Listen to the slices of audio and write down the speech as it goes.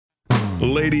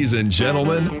Ladies and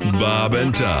gentlemen, Bob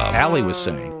and Tom. Alli was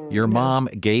saying your mom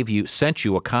sent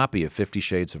you a copy of 50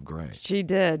 Shades of Grey. She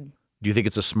did. Do you think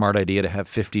it's a smart idea to have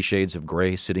 50 Shades of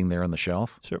Grey sitting there on the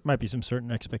shelf? So there might be some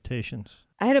certain expectations.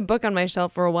 I had a book on my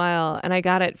shelf for a while, and I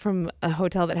got it from a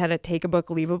hotel that had a take a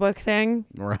book, leave a book thing.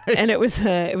 Right. And it was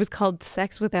called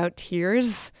Sex Without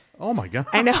Tears. Oh, my God.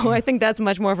 I know. I think that's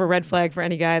much more of a red flag for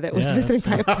any guy that was visiting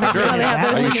my apartment.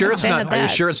 Are you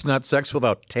sure it's not Sex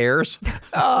Without Tears?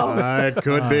 It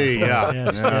could be, yeah.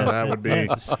 Yes, that would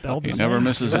be. He never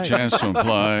misses a chance to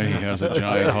imply he has a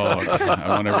giant hog. I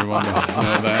want everyone to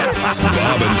know that.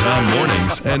 Bob and Tom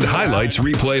mornings and highlights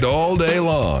replayed all day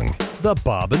long. The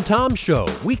Bob and Tom Show,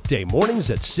 weekday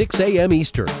mornings at 6 a.m.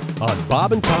 Eastern on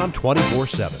Bob and Tom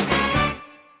 24/7.